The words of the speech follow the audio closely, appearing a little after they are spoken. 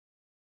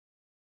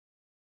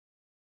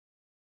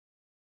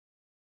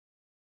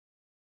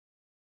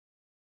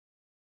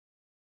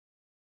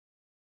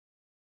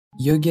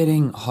You're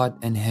getting hot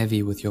and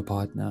heavy with your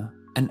partner,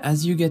 and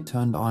as you get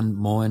turned on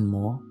more and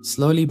more,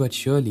 slowly but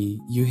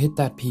surely, you hit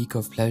that peak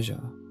of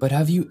pleasure. But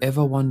have you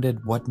ever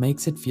wondered what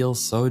makes it feel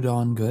so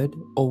darn good,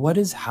 or what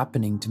is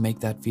happening to make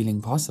that feeling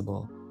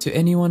possible? To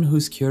anyone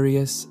who's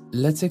curious,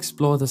 let's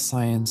explore the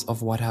science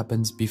of what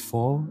happens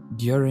before,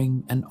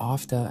 during, and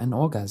after an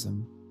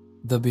orgasm.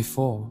 The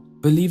before.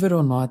 Believe it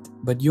or not,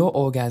 but your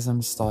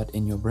orgasms start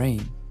in your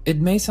brain. It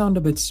may sound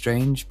a bit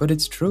strange, but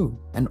it's true.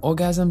 An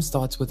orgasm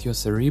starts with your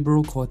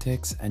cerebral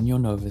cortex and your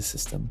nervous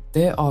system.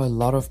 There are a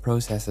lot of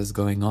processes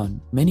going on.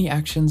 Many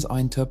actions are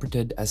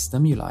interpreted as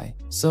stimuli.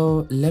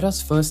 So let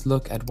us first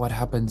look at what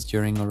happens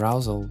during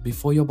arousal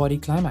before your body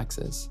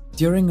climaxes.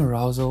 During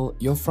arousal,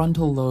 your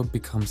frontal lobe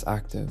becomes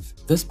active.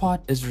 This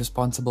part is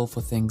responsible for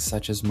things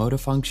such as motor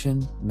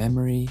function,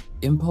 memory,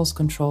 impulse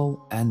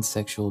control, and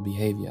sexual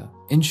behavior.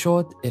 In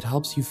short, it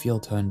helps you feel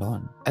turned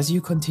on. As you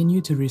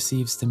continue to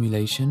receive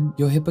stimulation,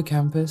 your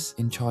hippocampus,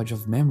 in charge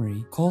of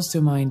memory, calls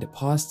to mind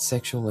past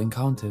sexual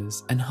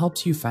encounters and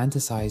helps you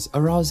fantasize,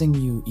 arousing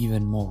you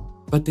even more.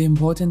 But the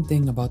important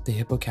thing about the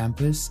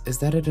hippocampus is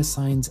that it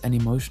assigns an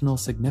emotional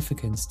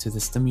significance to the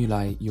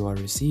stimuli you are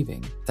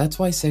receiving. That's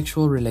why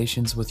sexual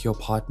relations with your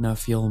partner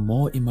feel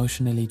more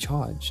emotionally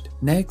charged.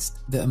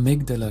 Next, the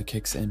amygdala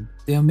kicks in.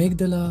 The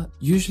amygdala,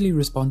 usually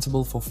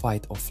responsible for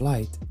fight or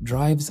flight,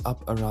 drives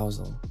up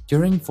arousal.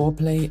 During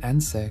foreplay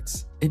and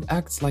sex, it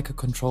acts like a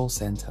control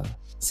center,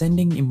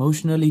 sending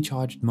emotionally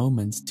charged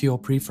moments to your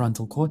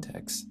prefrontal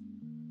cortex.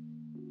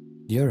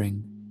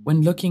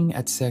 When looking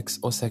at sex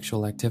or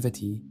sexual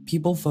activity,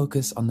 people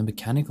focus on the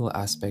mechanical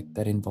aspect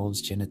that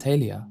involves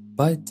genitalia.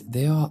 But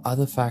there are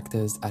other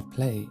factors at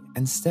play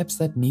and steps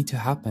that need to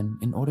happen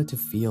in order to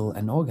feel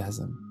an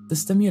orgasm. The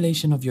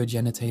stimulation of your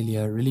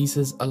genitalia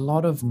releases a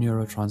lot of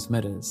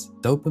neurotransmitters,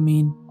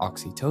 dopamine,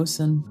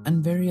 oxytocin,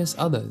 and various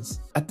others.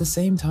 At the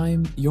same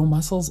time, your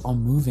muscles are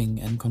moving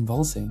and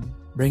convulsing,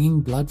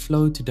 bringing blood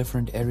flow to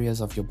different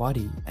areas of your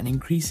body and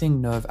increasing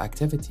nerve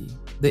activity.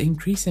 The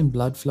increase in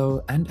blood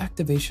flow and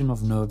activation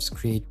of nerves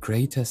create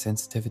greater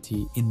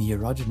sensitivity in the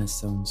erogenous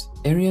zones,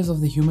 areas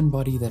of the human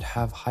body that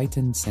have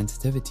heightened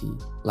sensitivity,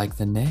 like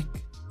the neck,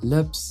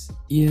 lips,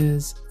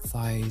 ears,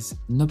 thighs,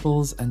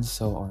 nipples, and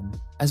so on,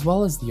 as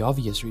well as the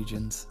obvious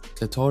regions,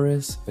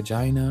 clitoris,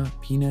 vagina,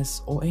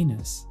 penis, or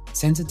anus.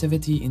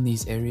 Sensitivity in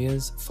these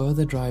areas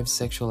further drives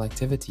sexual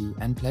activity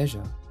and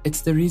pleasure.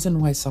 It's the reason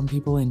why some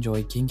people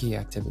enjoy kinky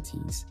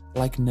activities,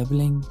 like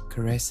nibbling,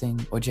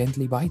 caressing, or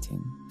gently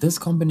biting. This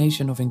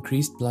combination of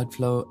increased blood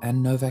flow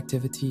and nerve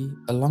activity,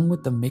 along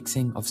with the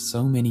mixing of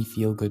so many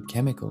feel-good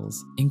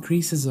chemicals,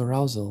 increases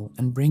arousal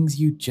and brings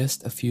you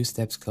just a few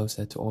steps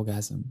closer to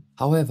orgasm.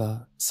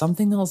 However,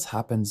 something else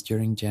happens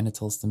during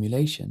genital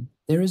stimulation.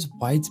 There is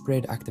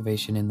widespread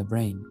activation in the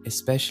brain,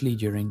 especially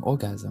during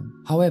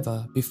orgasm.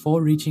 However,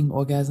 before reaching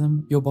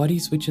orgasm, your body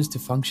switches to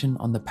function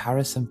on the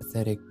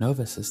parasympathetic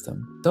nervous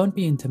system. Don't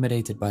be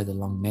intimidated by the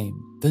long name.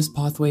 This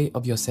pathway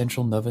of your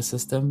central nervous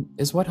system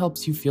is what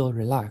helps you feel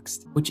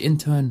relaxed, which in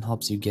turn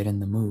helps you get in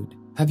the mood.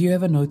 Have you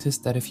ever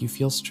noticed that if you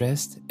feel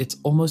stressed, it's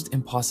almost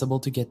impossible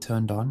to get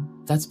turned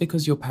on? That's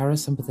because your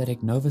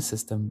parasympathetic nervous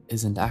system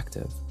isn't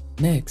active.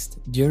 Next,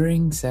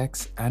 during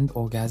sex and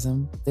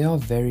orgasm, there are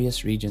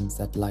various regions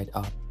that light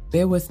up.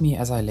 Bear with me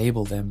as I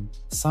label them.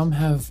 Some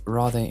have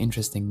rather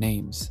interesting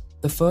names.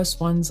 The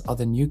first ones are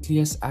the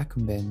nucleus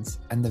accumbens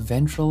and the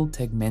ventral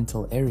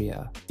tegmental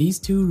area. These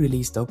two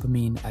release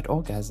dopamine at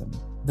orgasm.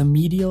 The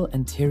medial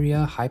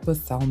anterior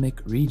hypothalamic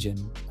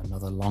region,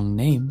 another long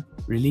name,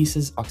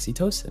 releases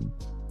oxytocin.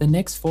 The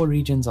next four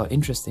regions are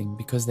interesting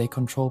because they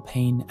control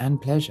pain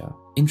and pleasure.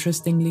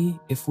 Interestingly,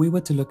 if we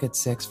were to look at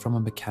sex from a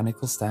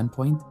mechanical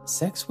standpoint,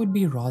 sex would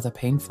be rather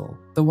painful.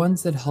 The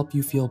ones that help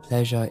you feel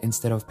pleasure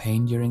instead of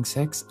pain during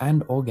sex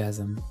and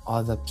orgasm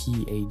are the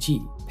PAG,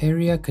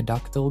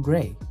 periaqueductal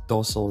gray,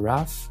 dorsal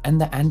raphe, and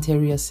the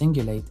anterior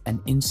cingulate and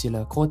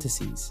insular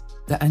cortices.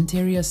 The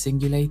anterior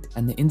cingulate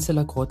and the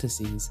insular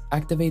cortices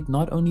activate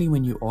not only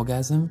when you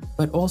orgasm,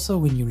 but also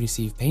when you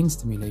receive pain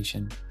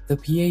stimulation. The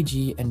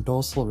PAG and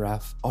dorsal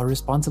raphe are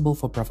responsible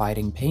for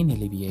providing pain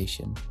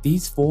alleviation.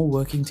 These four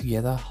working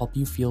together help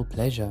you feel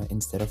pleasure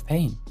instead of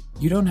pain.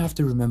 You don't have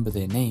to remember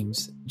their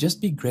names, just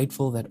be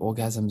grateful that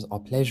orgasms are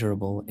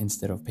pleasurable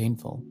instead of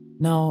painful.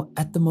 Now,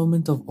 at the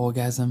moment of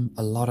orgasm,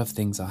 a lot of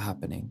things are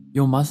happening.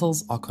 Your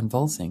muscles are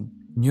convulsing,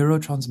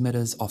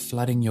 neurotransmitters are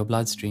flooding your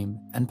bloodstream,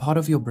 and part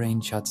of your brain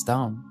shuts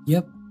down.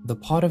 Yep, the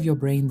part of your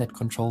brain that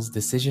controls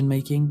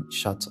decision-making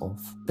shuts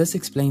off. This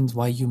explains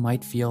why you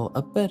might feel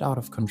a bit out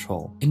of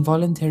control,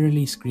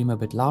 involuntarily scream a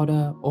bit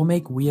louder, or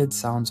make weird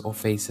sounds or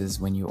faces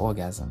when you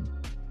orgasm.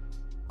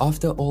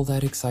 After all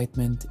that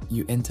excitement,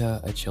 you enter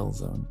a chill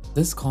zone.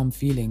 This calm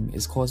feeling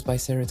is caused by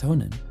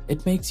serotonin.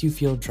 It makes you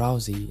feel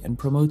drowsy and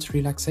promotes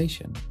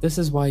relaxation. This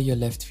is why you're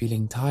left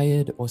feeling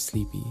tired or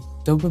sleepy.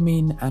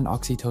 Dopamine and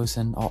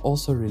oxytocin are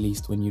also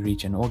released when you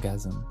reach an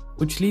orgasm.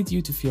 which leads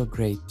you to feel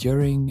great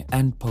during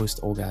and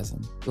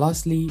post-orgasm.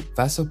 Lastly,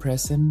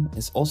 vasopressin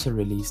is also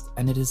released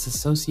and it is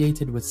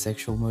associated with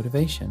sexual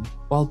motivation.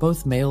 While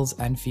both males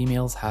and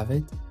females have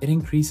it, it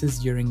increases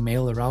during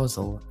male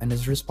arousal and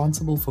is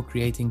responsible for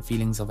creating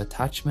feelings of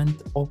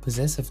attachment or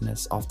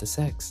possessiveness after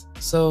sex.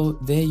 So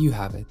there you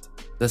have it,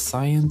 the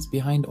science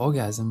behind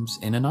orgasms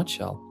in a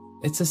nutshell.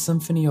 It's a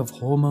symphony of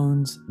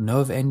hormones,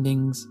 nerve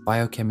endings,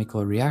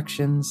 biochemical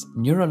reactions,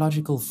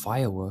 neurological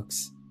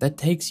fireworks that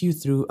takes you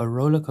through a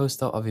roller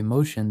coaster of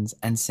emotions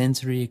and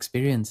sensory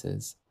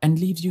experiences and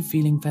leaves you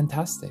feeling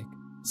fantastic.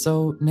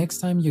 So next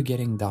time you're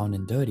getting down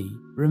and dirty,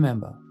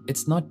 remember,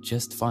 it's not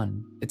just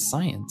fun, it's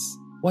science.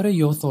 What are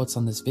your thoughts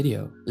on this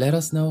video? Let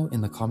us know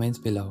in the comments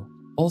below.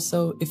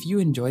 Also, if you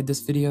enjoyed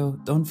this video,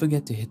 don't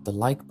forget to hit the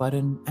like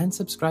button and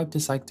subscribe to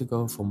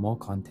Psych2Go for more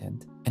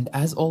content. And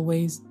as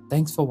always,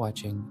 thanks for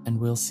watching and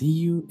we'll see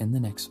you in the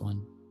next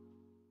one.